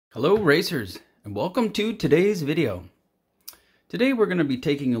Hello racers, and welcome to today's video. Today we're going to be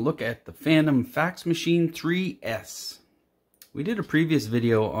taking a look at the Fantom Facts Machine 3S. We did a previous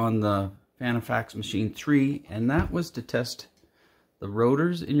video on the Fantom Facts Machine 3, and that was to test the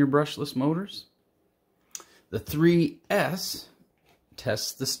rotors in your brushless motors. The 3S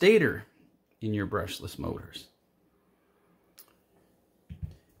tests the stator in your brushless motors.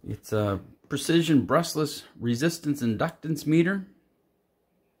 It's a precision brushless resistance inductance meter.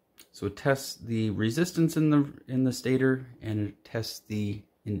 So it tests the resistance in the stator, and it tests the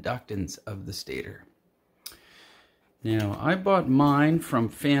inductance of the stator. Now, I bought mine from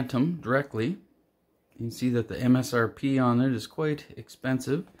Fantom directly. You can see that the MSRP on it is quite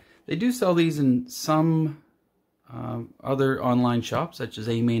expensive. They do sell these in some other online shops, such as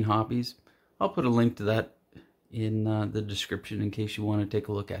A-Main Hobbies. I'll put a link to that in the description in case you want to take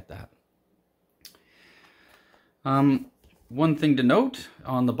a look at that. One thing to note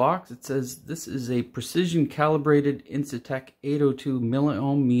on the box, it says this is a precision calibrated Incitec 802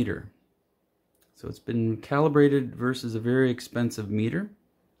 milliohm meter. So it's been calibrated versus a very expensive meter.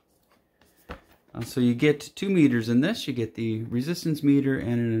 So you get 2 meters in this. You get the resistance meter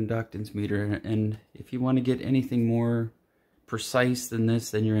and an inductance meter. And if you want to get anything more precise than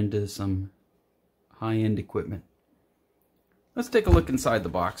this, then you're into some high-end equipment. Let's take a look inside the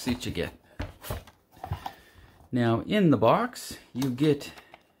box, see what you get. Now, in the box, you get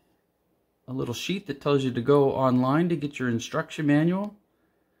a little sheet that tells you to go online to get your instruction manual.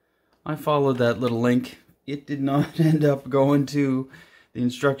 I followed that little link. It did not end up going to the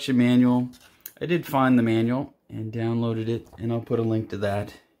instruction manual. I did find the manual and downloaded it, and I'll put a link to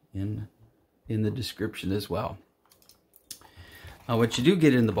that in the description as well. What you do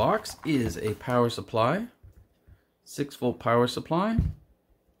get in the box is a power supply, 6-volt power supply,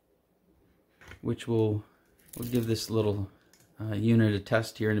 which we'll give this little unit a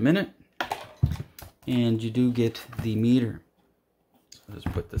test here in a minute. And you do get the meter. So I'll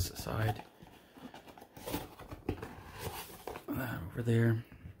just put this aside. Over there.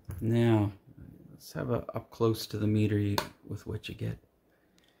 Now, let's have a up close to the meter with what you get.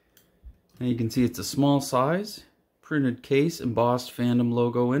 Now you can see it's a small size, printed case, embossed Fantom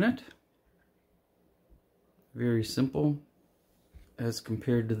logo in it. Very simple as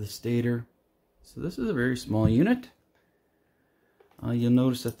compared to the stator. So this is a very small unit. You'll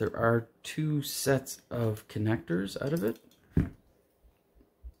notice that there are 2 sets of connectors out of it.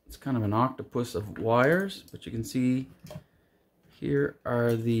 It's kind of an octopus of wires, but you can see here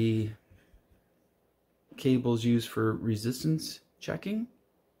are the cables used for resistance checking.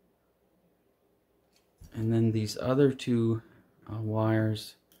 And then these other 2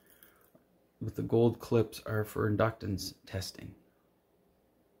 wires with the gold clips are for inductance testing.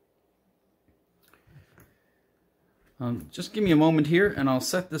 Just give me a moment here and I'll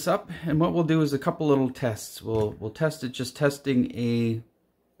set this up, and what we'll do is a couple little tests. We'll test it just testing a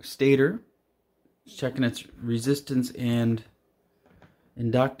stator, checking its resistance and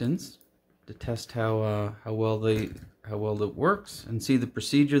inductance to test how well it works, and see the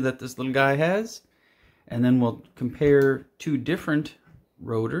procedure that this little guy has. And then we'll compare 2 different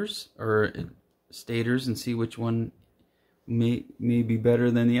rotors or stators and see which one may be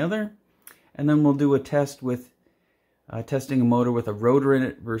better than the other. And then we'll do a test with testing a motor with a rotor in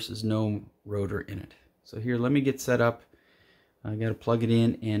it versus no rotor in it. So here, let me get set up. I got to plug it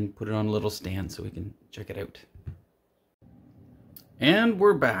in and put it on a little stand so we can check it out. And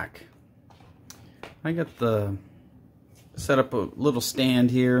we're back. I got set up a little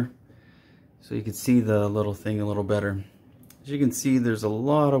stand here so you can see the little thing a little better. As you can see, there's a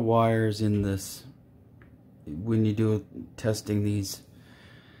lot of wires in this when you do testing these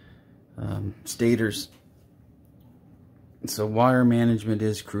stators. So wire management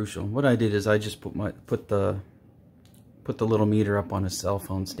is crucial. What I did is I just put the little meter up on a cell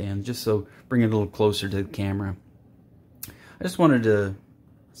phone stand, just so bring it a little closer to the camera. I just wanted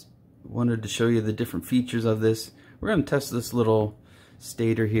to show you the different features of this. We're going to test this little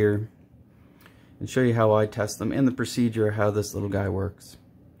stator here and show you how I test them and the procedure of how this little guy works.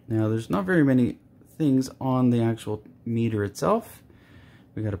 Now, there's not very many things on the actual meter itself.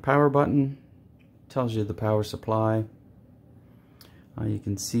 We got a power button, tells you the power supply. You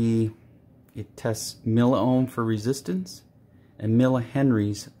can see it tests milliohm for resistance and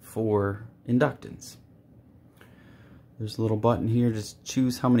millihenries for inductance. There's a little button here to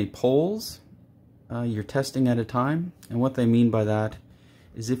choose how many poles you're testing at a time. And what they mean by that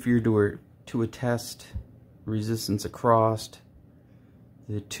is if you're to test resistance across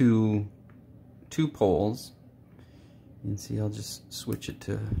the two poles, you can see I'll just switch it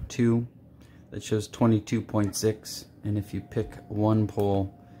to 2. That shows 22.6, and if you pick one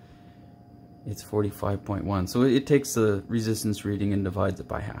pole, it's 45.1. So it takes the resistance reading and divides it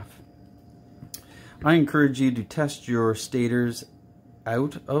by half. I encourage you to test your stators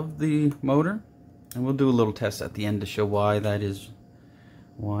out of the motor, and we'll do a little test at the end to show why that is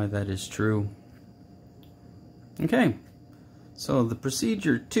true. Okay, so the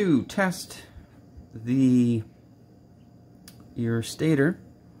procedure to test your stator,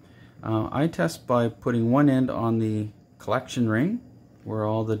 I test by putting one end on the collection ring where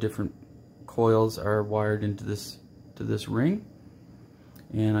all the different coils are wired into this ring,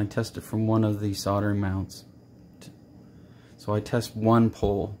 and I test it from one of the soldering mounts. So I test one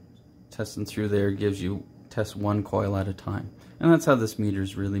pole. Testing through there gives you test one coil at a time, and that's how this meter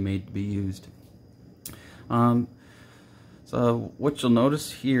is really made to be used. So what you'll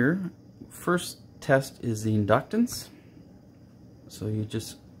notice here, first test is the inductance. So you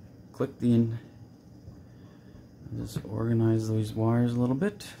just click just organize those wires a little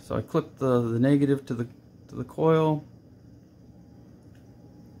bit. So I clip the negative to the coil.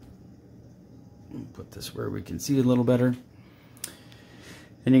 Put this where we can see a little better.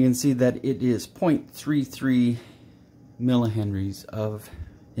 And you can see that it is 0.33 millihenries of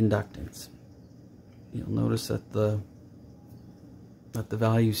inductance. You'll notice that the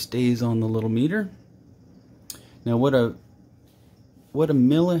value stays on the little meter. Now what a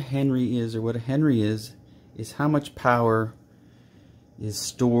millihenry is, or what a henry is how much power is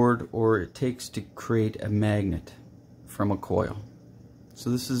stored or it takes to create a magnet from a coil. So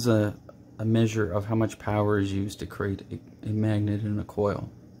this is a measure of how much power is used to create a magnet in a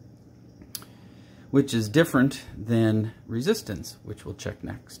coil, which is different than resistance, which we'll check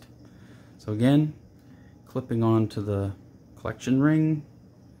next. So again, clipping onto the collection ring,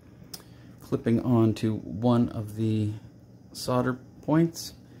 clipping onto one of the solder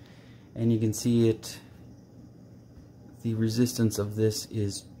points, and you can see the resistance of this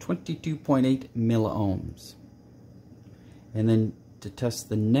is 22.8 milliohms. And then to test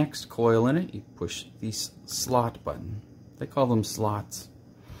the next coil in it, you push the slot button. They call them slots.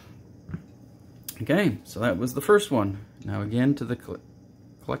 Okay, so that was the first one. Now again to the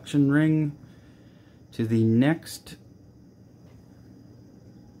collection ring, to the next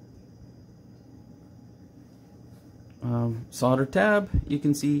solder tab, you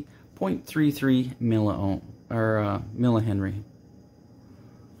can see 0.33 milliohm or millihenry.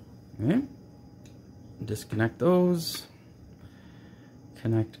 Okay, disconnect those.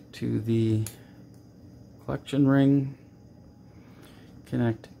 Connect to the collection ring.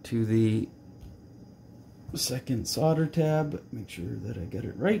 Connect to the second solder tab. Make sure that I get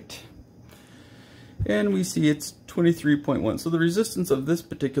it right. And we see it's 23.1. So the resistance of this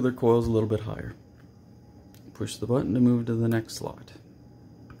particular coil is a little bit higher. Push the button to move to the next slot.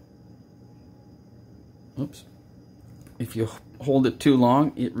 Oops. If you hold it too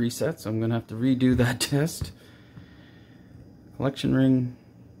long, it resets. I'm going to have to redo that test. Collection ring,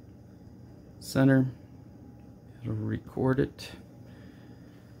 center. It'll record it.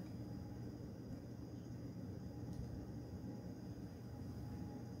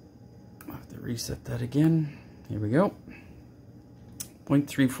 I'll have to reset that again. Here we go.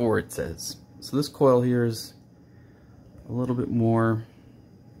 0.34 it says. So this coil here is a little bit more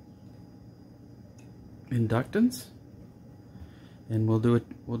inductance, and we'll do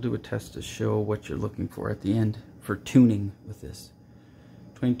a test to show what you're looking for at the end for tuning with this.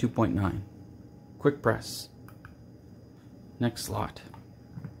 22.9. Quick press. Next slot.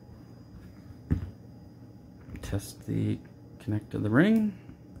 Test the connect to the ring.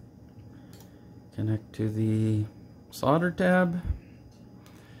 Connect to the solder tab.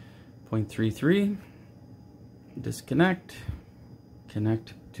 0.33. Disconnect.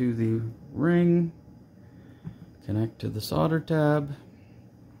 Connect to the ring. Connect to the solder tab.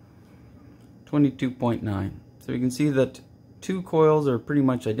 22.9. So you can see that two coils are pretty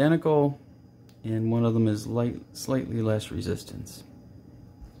much identical, and one of them is slightly less resistance.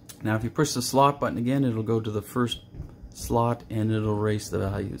 Now if you push the slot button again, it'll go to the first slot and it'll erase the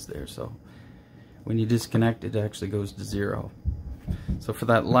values there. So when you disconnect, it actually goes to 0. So for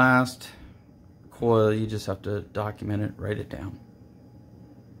that last coil, you just have to document it, write it down.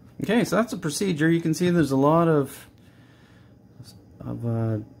 Okay, so that's the procedure. You can see there's a lot of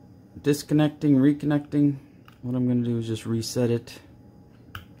disconnecting, reconnecting. What I'm going to do is just reset it,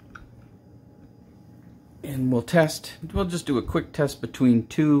 and we'll test. We'll just do a quick test between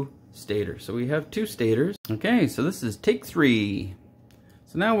two stators. So we have two stators. Okay, so this is take 3.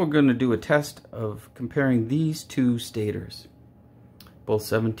 So now we're going to do a test of comparing these two stators, both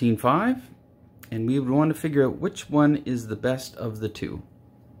 17.5, and we would want to figure out which one is the best of the two.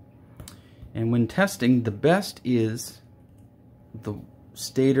 And when testing, the best is the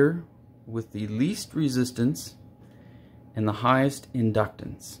stator with the least resistance and the highest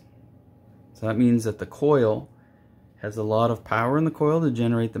inductance. So that means that the coil has a lot of power in the coil to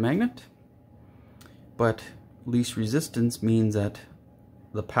generate the magnet, but least resistance means that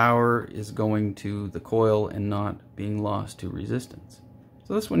the power is going to the coil and not being lost to resistance.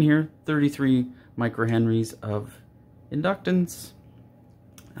 So this one here, 33 microhenries of inductance.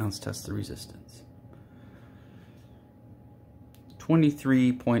 Now let's test the resistance.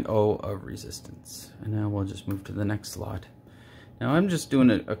 23.0 of resistance. And now we'll just move to the next slot. Now I'm just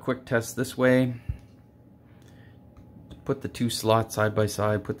doing a quick test this way. Put the two slots side by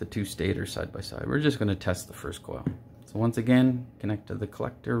side, put the two stators side by side. We're just going to test the first coil. So once again, connect to the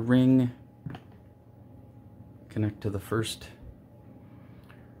collector ring, connect to the first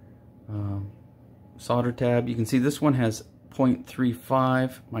solder tab. You can see this one has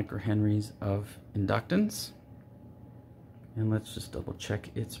 0.35 microhenries of inductance. And let's just double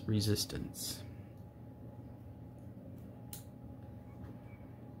check its resistance.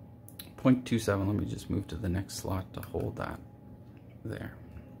 0.27. Let me just move to the next slot to hold that there.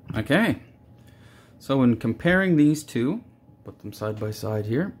 Okay, so when comparing these two, put them side by side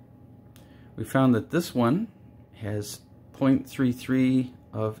here, we found that this one has 0.33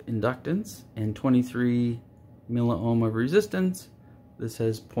 of inductance and 23 milliohm of resistance. This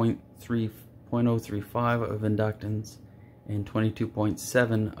has 0.035 of inductance and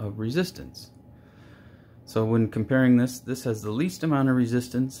 22.7 of resistance. So when comparing this, this has the least amount of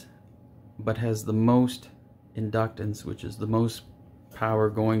resistance but has the most inductance, which is the most power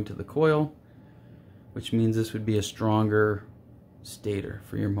going to the coil, which means this would be a stronger stator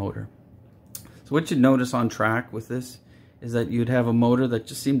for your motor. So what you'd notice on track with this is that you'd have a motor that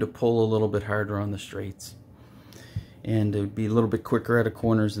just seemed to pull a little bit harder on the straights, and it would be a little bit quicker out of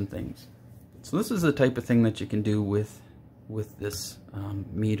corners and things. So this is the type of thing that you can do with this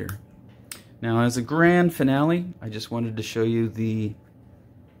meter. Now, as a grand finale, I just wanted to show you the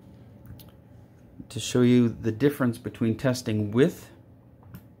difference between testing with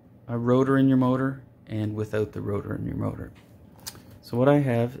a rotor in your motor and without the rotor in your motor. So what I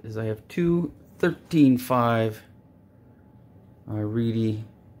have is I have two 13.5 Reedy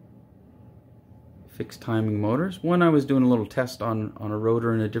fixed timing motors. One I was doing a little test on a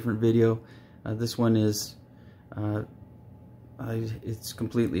rotor in a different video. This one is it's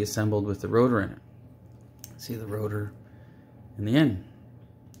completely assembled with the rotor in it. See the rotor in the end.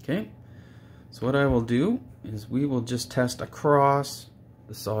 Okay, so what I will do is we will just test across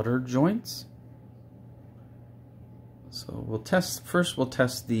the solder joints. So we'll test, first we'll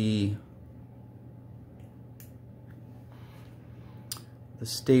test the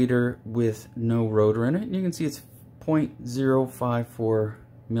stator with no rotor in it. And you can see it's 0.054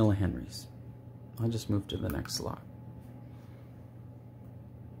 millihenries. I'll just move to the next slot.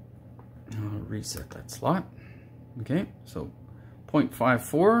 I'll reset that slot. Okay, so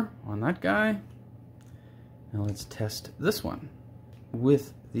 0.54 on that guy. Now let's test this one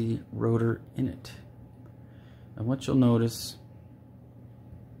with the rotor in it. And what you'll notice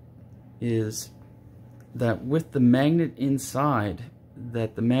is that with the magnet inside,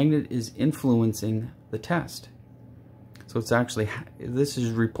 that the magnet is influencing the test. So it's actually, this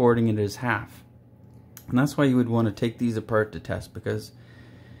is reporting it as half. And that's why you would want to take these apart to test, because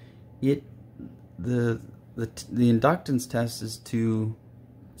the inductance test is to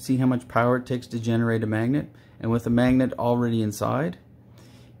see how much power it takes to generate a magnet, and with a magnet already inside,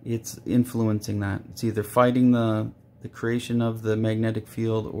 it's influencing that. It's either fighting the creation of the magnetic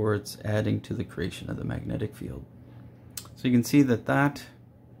field, or it's adding to the creation of the magnetic field. So you can see that that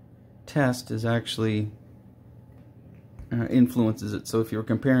test is actually influences it. So if you were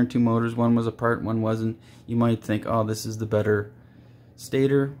comparing two motors, one was apart, one wasn't, you might think, oh, this is the better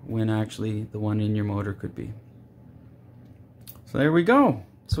stator, when actually the one in your motor could be. So there we go.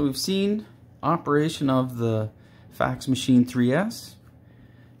 So we've seen operation of the Facts Machine 3S.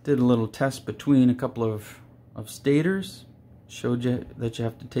 Did a little test between a couple of stators. Showed you that you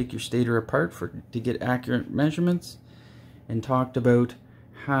have to take your stator apart to get accurate measurements, and talked about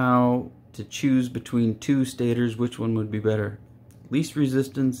how to choose between two stators, which one would be better. Least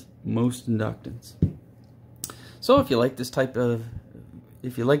resistance, most inductance. So if you like this type of,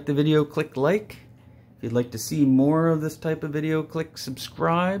 if you like the video, click like. If you'd like to see more of this type of video, click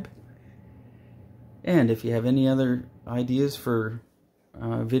subscribe. And if you have any other ideas for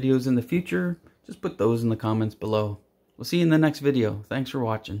videos in the future, just put those in the comments below. We'll see you in the next video. Thanks for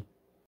watching.